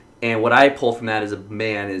 And what I pull from that as a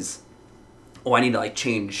man is, I need to, like,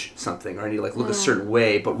 change something, or I need to, like, look a certain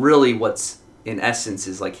way. But really what's in essence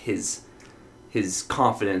is, like, his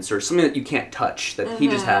confidence, or something that you can't touch, that he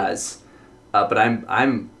just has. But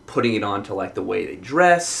I'm putting it on to, like, the way they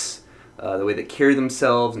dress, the way they carry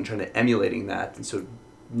themselves, and trying to emulating that. And so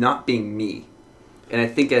not being me. And I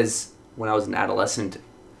think when I was an adolescent,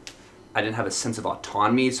 I didn't have a sense of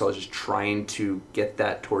autonomy, so I was just trying to get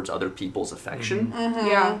that towards other people's affection.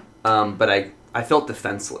 But I felt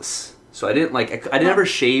defenseless. So I didn't, like, I never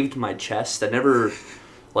shaved my chest. I never,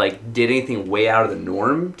 like, did anything way out of the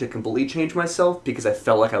norm to completely change myself, because I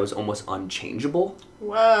felt like I was almost unchangeable.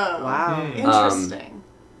 Whoa. Wow. Interesting.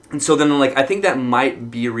 And so then, like, I think that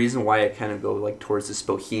might be a reason why I kind of go, like, towards this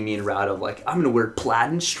bohemian route of, like, I'm going to wear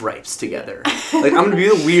plaid and stripes together. Like, I'm going to be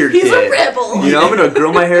the weird kid. He's a rebel. I'm going to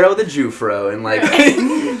grow my hair out with a Jufro. And, like,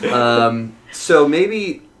 so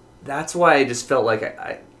maybe that's why I just felt like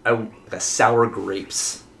a sour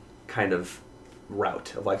grapes kind of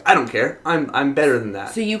route of like, I don't care, I'm better than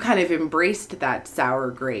that. So you kind of embraced that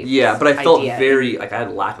sour grape. Yeah, but I felt idea. very like I had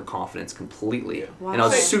a lack of confidence completely, Wow. and I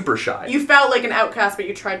was So super shy. You felt like an outcast, but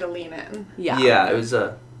you tried to lean in. Yeah. It was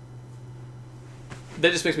a.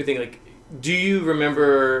 That just makes me think, like, do you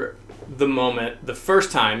remember the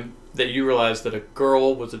first time that you realized that a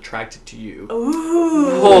girl was attracted to you?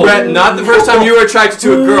 Ooh. Not the first time you were attracted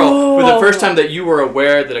to a girl, but the first time that you were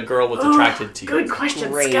aware that a girl was attracted to you. Good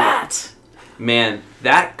question, Great. Scott. Man,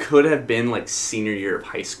 that could have been like senior year of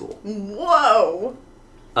high school. Whoa.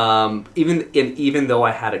 Even though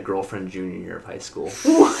I had a girlfriend junior year of high school.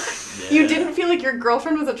 You didn't feel like your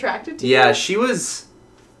girlfriend was attracted to you? Yeah, she was.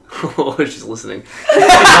 Oh, she's listening.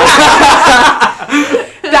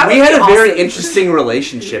 That We would had be a very awesome. interesting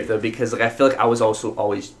relationship though, because like I feel like I was also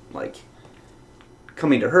always like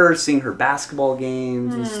coming to her, seeing her basketball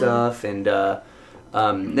games and stuff, and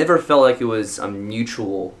never felt like it was a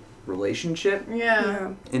mutual relationship.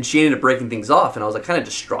 Yeah. And she ended up breaking things off, and I was like kind of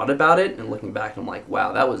distraught about it. And looking back, I'm like,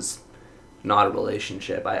 wow, that was not a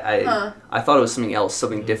relationship. I thought it was something else,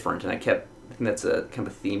 something different, and I think that's a kind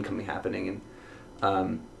of a theme happening.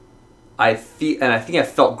 And I think I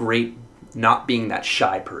felt great not being that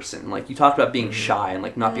shy person. Like you talked about being shy and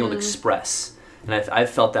like not being able to express, and I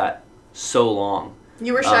felt that so long.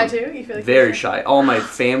 You were shy too? You feel like Very you were shy. All my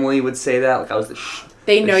family would say that. Like I was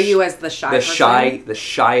They know you as the shy person. the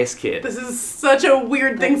shyest kid. This is such a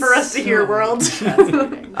weird thing for us to hear, world.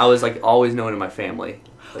 I was like always known in my family.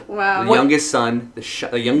 Wow. The youngest son,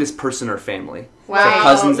 the youngest person in our family. Wow. So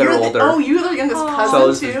cousins that are You're older. Oh, you were the youngest So cousin I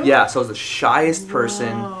was too? so I was the shyest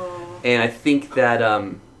person, Whoa. and I think that I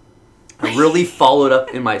really followed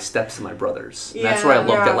up in my steps of my brothers. And that's where I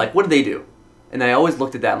looked Yeah. at like, what do they do? And I always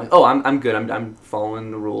looked at that. I'm like, oh, I'm good. I'm following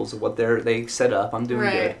the rules of what they set up. I'm doing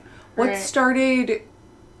good. What started?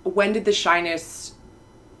 When did the shyness?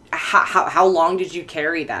 How long did you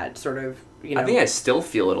carry that sort of? You know. I think I still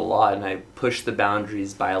feel it a lot, and I push the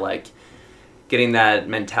boundaries by like getting that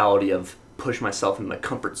mentality of push myself in my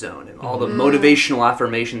comfort zone and all the motivational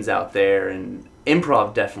affirmations out there, and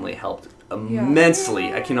improv definitely helped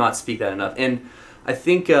immensely. I cannot speak that enough. And I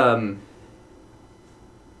think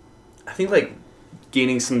like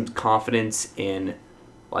gaining some confidence in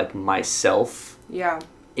like myself,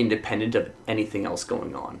 independent of anything else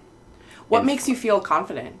going on. What makes you feel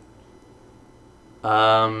confident?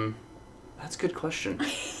 That's a good question.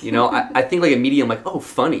 You know, I think like immediately I'm like, oh,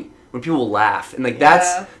 funny. When people laugh. And like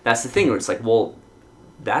that's the thing where it's like, well,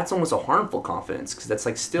 that's almost a harmful confidence because that's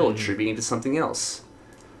like still attributing to something else.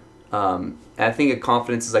 And I think a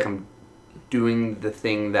confidence is like I'm doing the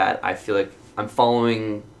thing that I feel like I'm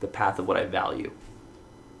following the path of what I value.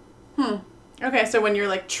 Okay, so when you're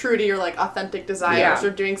like true to your like authentic desires Yeah. or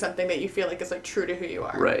doing something that you feel like is like true to who you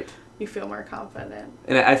are. Right. You feel more confident.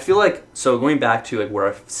 And I feel like, so going back to like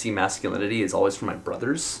where I see masculinity is always from my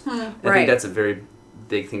brothers. I Right. think that's a very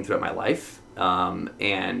big thing throughout my life.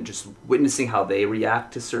 And just witnessing how they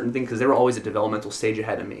react to certain things, because they were always a developmental stage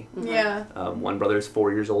ahead of me. Yeah. One brother's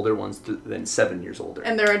 4 years older, one's then 7 years older.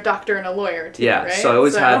 And they're a doctor and a lawyer too, Yeah, right? so I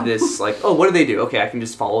always had this like, oh, what do they do? Okay, I can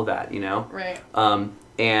just follow that, you know? Right.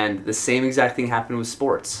 And the same exact thing happened with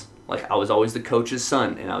sports. Like, I was always the coach's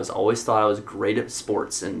son, and I was always thought I was great at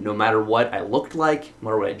sports. And no matter what I looked like, no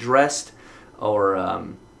matter what I dressed, or,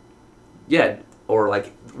 or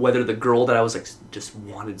like whether the girl that I was like just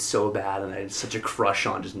wanted so bad and I had such a crush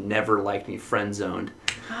on just never liked me, friend zoned.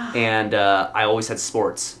 And I always had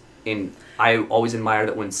sports. And I always admired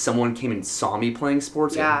that when someone came and saw me playing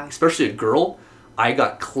sports, and especially a girl, I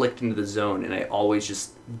got clicked into the zone, and I always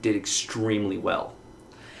just did extremely well.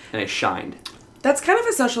 And I shined. That's kind of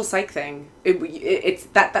a social psych thing. It's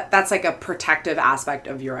that's like a protective aspect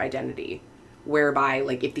of your identity, whereby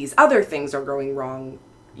like if these other things are going wrong,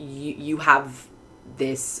 you have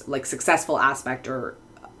this like successful aspect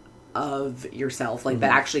of yourself, like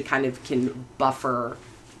that actually kind of can buffer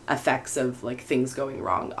effects of like things going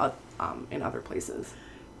wrong in other places.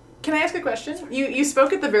 Can I ask a question? You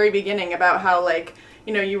spoke at the very beginning about how like,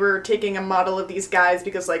 you know, you were taking a model of these guys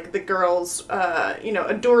because like the girls,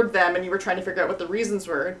 adored them, and you were trying to figure out what the reasons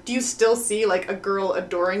were. Do you still see like a girl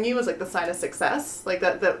adoring you as like the sign of success? Like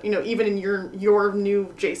that you know, even in your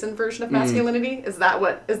new Jason version of masculinity, is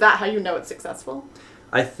that how you know it's successful?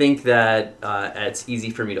 I think that it's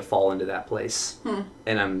easy for me to fall into that place,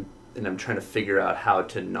 and I'm trying to figure out how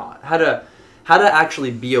to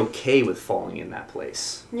actually be okay with falling in that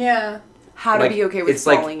place. Yeah. How to be okay with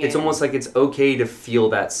falling in. It's almost like it's okay to feel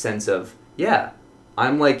that sense of,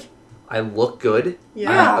 I'm like, I look good.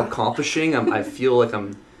 Yeah. I'm accomplishing. I feel like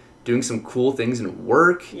I'm doing some cool things in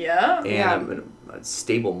work. Yeah. And Yeah. I'm in a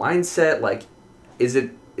stable mindset. Like, it's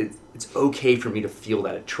okay for me to feel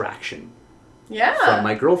that attraction Yeah. from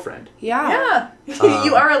my girlfriend. Yeah.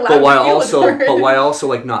 You are allowed But while to feel also, it. but while also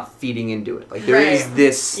like not feeding into it. Like there is Right.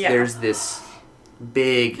 this, Yeah. there's this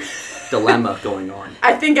big dilemma going on.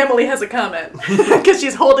 I think Emily has a comment because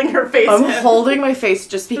she's holding her face. I'm in. holding my face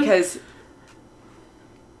just because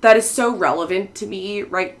that is so relevant to me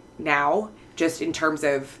right now, just in terms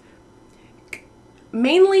of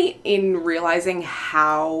mainly in realizing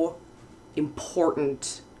how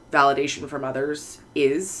important validation from others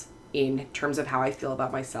is in terms of how I feel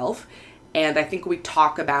about myself. And I think we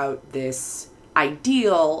talk about this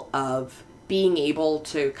ideal of being able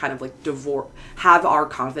to kind of like have our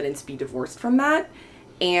confidence be divorced from that.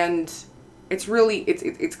 And it's really,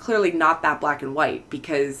 it's clearly not that black and white,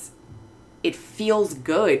 because it feels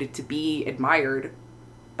good to be admired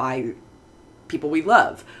by people we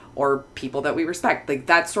love or people that we respect. Like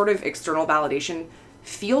that sort of external validation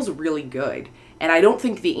feels really good. And I don't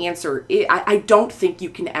think the answer I don't think you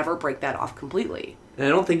can ever break that off completely. And I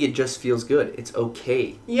don't think it just feels good. It's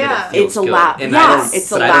okay. Yeah. That it feels It's allowed- good. And yes, I don't, it's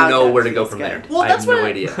but I allowed don't know that where it to go feels from good. there. Well, I that's have no what.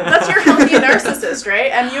 idea. That's your healthy narcissist,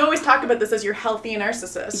 right? And you always talk about this as your healthy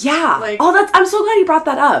narcissist. Yeah. Like, I'm so glad you brought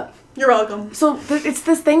that up. you're welcome. So it's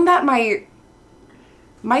this thing that my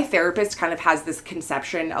therapist kind of has this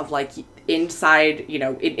conception of like inside,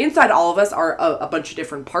 inside all of us are a bunch of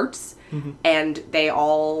different parts, and they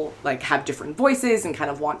all like have different voices and kind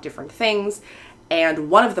of want different things. And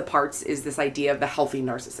one of the parts is this idea of the healthy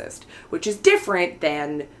narcissist, which is different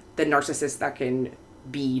than the narcissist that can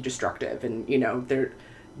be destructive and, there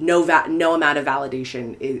no amount of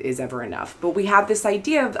validation is ever enough. But we have this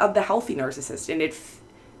idea of the healthy narcissist, and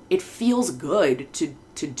it feels good to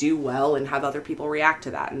do well and have other people react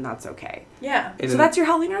to that, and that's okay. Yeah. And So that's your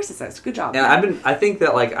healthy narcissist. Good job. And I think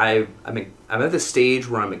that like I'm at the stage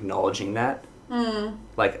where I'm acknowledging that.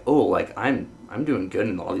 Like, oh, like I'm doing good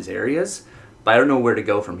in all these areas, but I don't know where to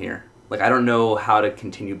go from here. Like I don't know how to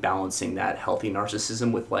continue balancing that healthy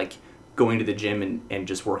narcissism with like going to the gym and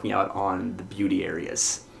just working out on the beauty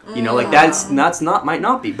areas. Like that's might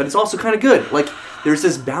not be, but it's also kind of good. Like there's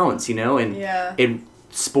this balance, and Yeah.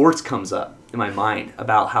 sports comes up in my mind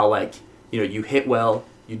about how like, you hit well,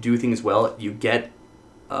 you do things well, you get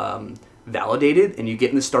validated, and you get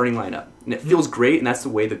in the starting lineup, and it feels great, and that's the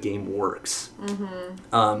way the game works.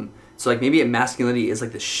 So like maybe masculinity is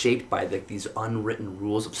like shaped by like these unwritten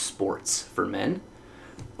rules of sports for men,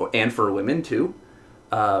 and for women too.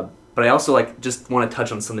 But I also like just want to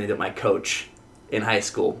touch on something that my coach in high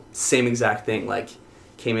school, same exact thing, like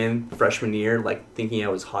came in freshman year like thinking I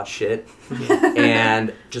was hot shit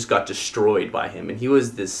and just got destroyed by him. And he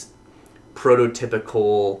was this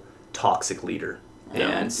prototypical toxic leader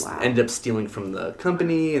and ended up stealing from the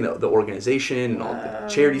company and the organization and all the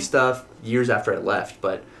charity stuff years after I left.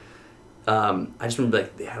 But I just remember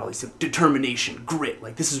like they had all these determination, grit,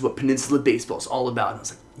 like this is what Peninsula Baseball is all about. And I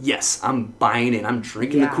was like, yes, I'm buying in, I'm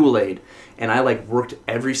drinking the Kool-Aid. And I like worked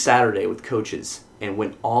every Saturday with coaches and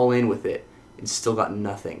went all in with it and still got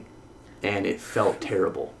nothing. And it felt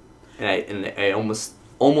terrible. And I almost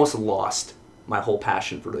lost my whole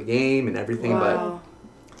passion for the game and everything. Wow.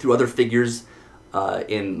 But through other figures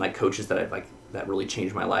in my coaches that really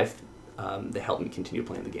changed my life, they helped me continue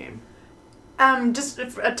playing the game. Just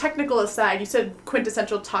a technical aside, you said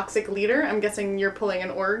quintessential toxic leader. I'm guessing you're pulling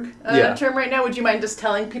an org term right now. Would you mind just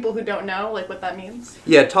telling people who don't know like what that means?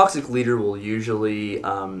 Yeah, toxic leader will usually,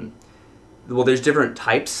 there's different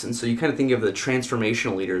types, and so you kind of think of the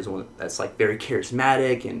transformational leader as one that's like very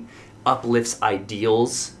charismatic and uplifts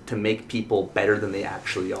ideals to make people better than they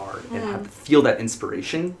actually are and have to feel that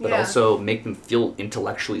inspiration, but also make them feel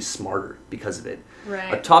intellectually smarter because of it.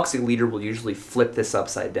 Right. A toxic leader will usually flip this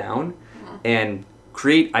upside down and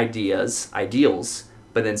create ideals,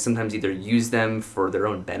 but then sometimes either use them for their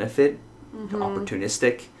own benefit,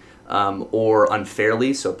 opportunistic, or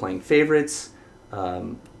unfairly, so playing favorites.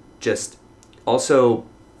 Just also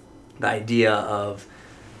the idea of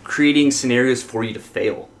creating scenarios for you to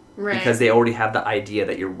fail because they already have the idea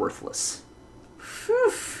that you're worthless.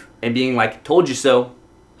 And being like, told you so.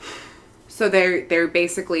 So they're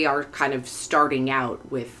basically are kind of starting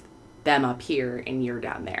out with them up here and you're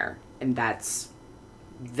down there. And that's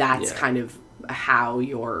kind of how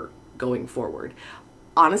you're going forward.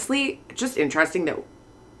 Honestly, just interesting that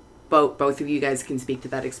both of you guys can speak to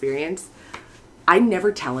that experience. I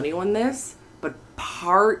never tell anyone this, but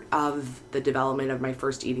part of the development of my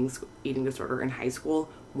first eating disorder in high school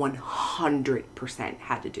 100%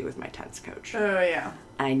 had to do with my tennis coach. Oh, yeah.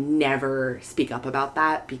 And I never speak up about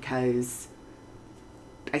that because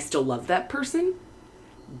I still love that person.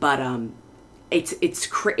 But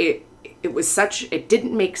it was such, it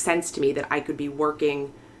didn't make sense to me that I could be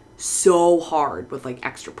working so hard with like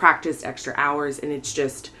extra practice, extra hours, and it's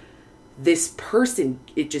just this person,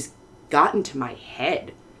 it just got into my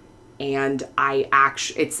head, and I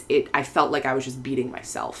felt like I was just beating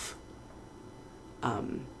myself.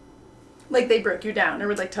 Like they broke you down or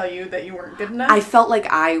would like tell you that you weren't good enough? I felt like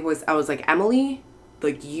I was like, Emily,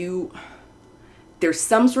 like there's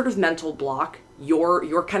some sort of mental block.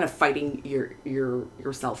 You're kind of fighting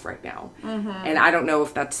yourself right now. Mm-hmm. And I don't know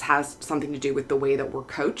if that has something to do with the way that we're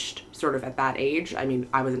coached sort of at that age. I mean,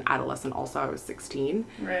 I was an adolescent also. I was 16.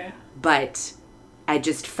 Right. But I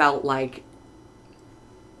just felt like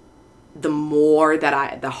the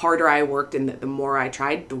harder I worked and the more I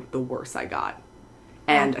tried, the worse I got.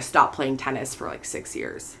 And I stopped playing tennis for like 6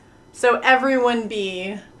 years. So everyone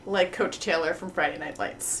be like Coach Taylor from Friday Night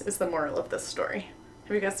Lights is the moral of this story.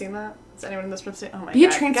 Have you guys seen that? Has anyone in this room seen? Oh my god. Be a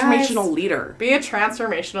transformational leader. Be a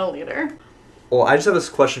transformational leader. Well, I just have this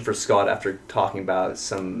question for Scott after talking about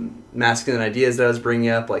some masculine ideas that I was bringing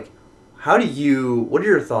up. Like, what are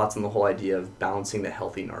your thoughts on the whole idea of balancing the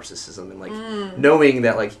healthy narcissism and like knowing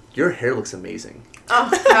that like your hair looks amazing? Oh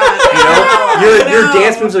god. Your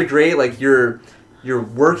dance moves are great. Like you're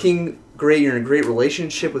working great. You're in a great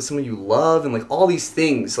relationship with someone you love, and like all these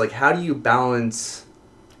things. Like, how do you balance?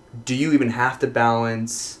 Do you even have to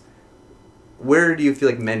balance? Where do you feel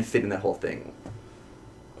like men fit in that whole thing?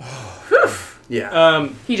 Yeah.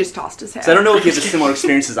 He just tossed his head. So I don't know if you have a similar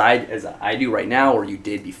experience as I do right now, or you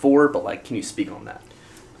did before, but like, can you speak on that?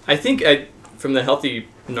 I think from the healthy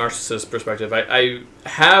narcissist perspective, I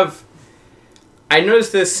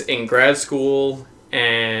noticed this in grad school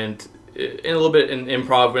and in a little bit in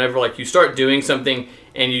improv. Whenever like you start doing something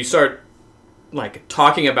and you start like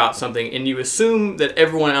talking about something and you assume that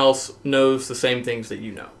everyone else knows the same things that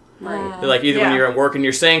you know. Right. Like either when you're at work and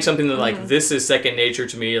you're saying something that like this is second nature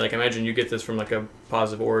to me. Like I imagine you get this from like a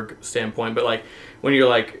positive org standpoint, but like when you're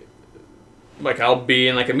like I'll be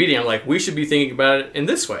in like a meeting, I'm like, we should be thinking about it in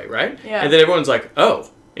this way, right? Yeah. And then everyone's like,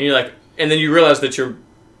 oh, and you're like, and then you realize that you're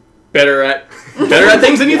better at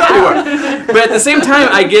things than you thought you were. But at the same time,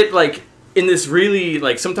 I get like in this really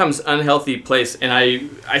like sometimes unhealthy place, and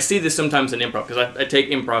I see this sometimes in improv because I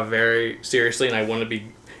take improv very seriously, and I want to be.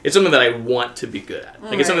 It's something that I want to be good at.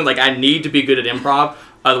 Like it's something like I need to be good at improv,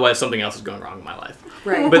 otherwise something else is going wrong in my life.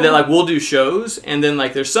 Right. But then like we'll do shows, and then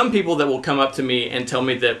like there's some people that will come up to me and tell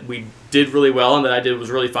me that we did really well and that I did was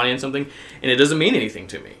really funny in something, and it doesn't mean anything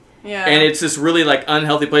to me. Yeah. And it's this really like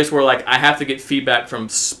unhealthy place where like I have to get feedback from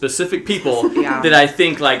specific people Yeah. that I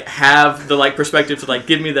think like have the like perspective to like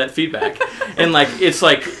give me that feedback. And like it's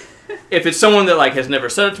like if it's someone that like has never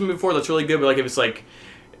said it to me before, that's really good. But like if it's like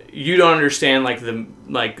you don't understand like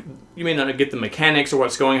you may not get the mechanics or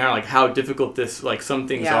what's going on, like how difficult this like some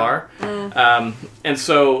things are. And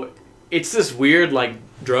so it's this weird like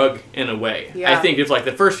drug in a way. Yeah. I think it's like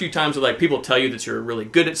the first few times that like people tell you that you're really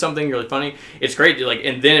good at something, really funny, it's great to, like,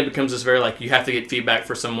 and then it becomes this very like you have to get feedback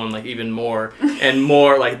for someone like even more and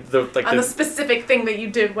more like the specific thing that you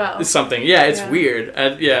did well. Something. Yeah, it's weird.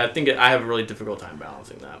 I think I have a really difficult time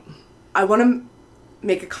balancing that. I want to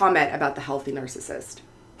make a comment about the healthy narcissist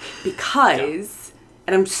because,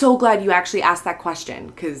 and I'm so glad you actually asked that question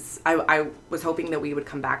because I was hoping that we would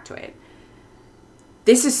come back to it.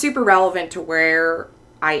 This is super relevant to where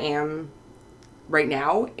I am right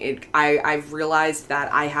now. I've realized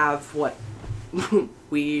that I have what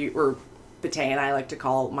Bate and I like to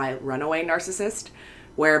call my runaway narcissist,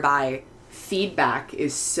 whereby feedback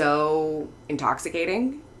is so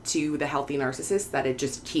intoxicating to the healthy narcissist that it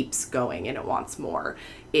just keeps going and it wants more.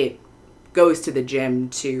 It goes to the gym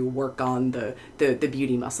to work on the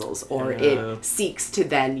beauty muscles, or it seeks to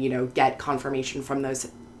then, get confirmation from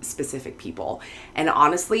those specific people. And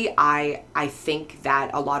honestly, I think that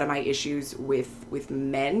a lot of my issues with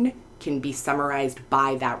men can be summarized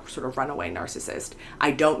by that sort of runaway narcissist. I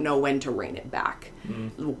don't know when to rein it back.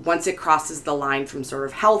 Once it crosses the line from sort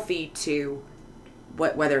of healthy to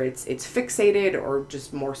whether it's fixated or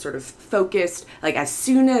just more sort of focused, like as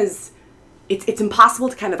soon as it's impossible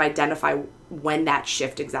to kind of identify when that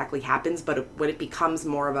shift exactly happens, but when it becomes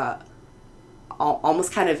more of a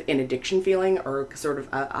almost kind of an addiction feeling or sort of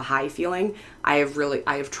a high feeling, I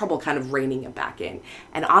have trouble kind of reining it back in.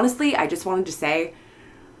 And honestly, I just wanted to say,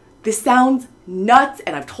 this sounds nuts,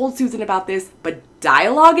 and I've told Susan about this, but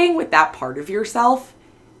dialoguing with that part of yourself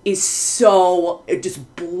it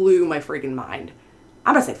just blew my freaking mind.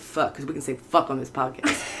 I'm gonna say fuck, because we can say fuck on this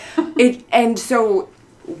podcast. And so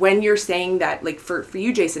when you're saying that, like for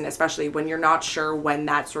you, Jason, especially when you're not sure when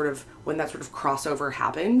that sort of crossover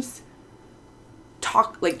happens,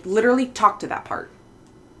 literally talk to that part.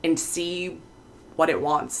 and see what it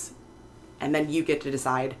wants. And then you get to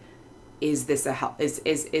decide, is this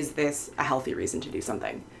is this a healthy reason to do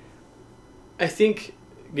something? I think,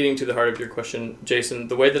 getting to the heart of your question, Jason,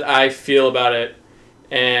 the way that I feel about it,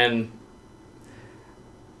 and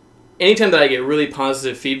anytime that I get really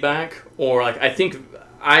positive feedback, or like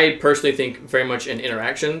I personally think very much in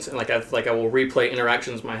interactions, and I will replay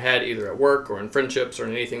interactions in my head, either at work or in friendships or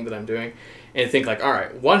in anything that I'm doing, and think like, all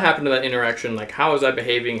right, what happened to that interaction? Like, how was I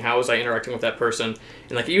behaving? How was I interacting with that person?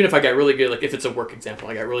 And like, even if I got really good, like if it's a work example,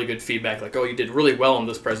 I got really good feedback, like, oh, you did really well on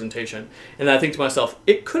this presentation, and then I think to myself,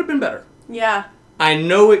 it could have been better. Yeah. I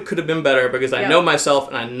know it could have been better because I know myself,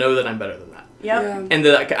 and I know that I'm better than that. Yep. Yeah. And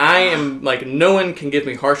that like, I am like, no one can give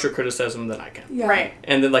me harsher criticism than I can. Yeah. Right.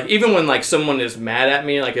 And then like, even when like someone is mad at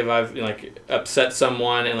me, like if I've like upset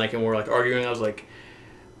someone and we're like arguing, I was like,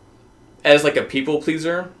 as like a people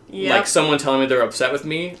pleaser, like someone telling me they're upset with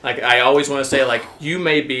me, like I always want to say like, you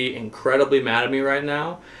may be incredibly mad at me right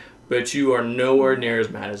now, but you are nowhere near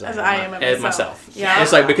as mad as I am at myself. Yeah.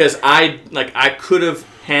 It's like, because I could have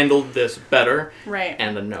handled this better, Right.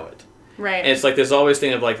 and I know it. Right. And it's like this always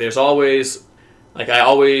thing of like, there's always, like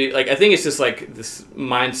I think it's just like this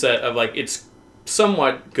mindset of like, it's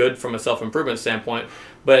somewhat good from a self-improvement standpoint,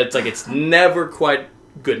 but it's like, it's never quite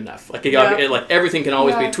good enough. Like like everything can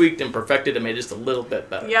always be tweaked and perfected and made just a little bit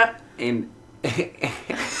better. Yep. And And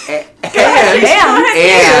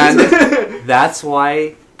that's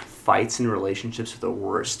why fights in relationships are the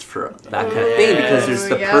worst for that kind of thing, because there's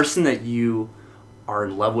the person that you are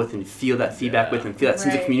in love with and feel that feedback with and feel that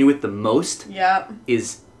sense of community with the most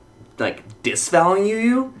is like disvaluing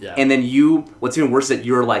you, and then what's even worse is that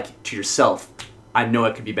you're like to yourself, I know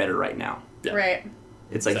it could be better right now. Right.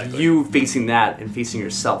 It's like you facing that and facing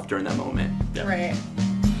yourself during that moment. Right.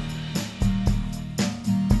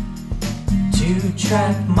 To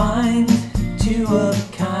track mind, two of a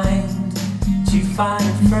kind, to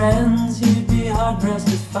find friends you'd be hard pressed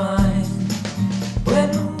to find.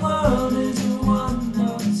 When the world is a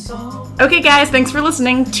one-note song. Okay, guys, thanks for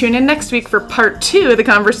listening. Tune in next week for part 2 of the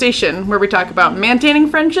conversation, where we talk about maintaining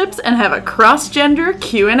friendships and have a cross-gender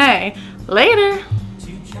Q&A. Later.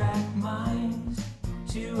 To track minds,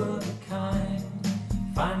 two of a kind,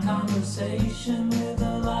 find conversation with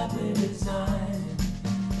a lively design.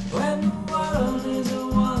 When the world is a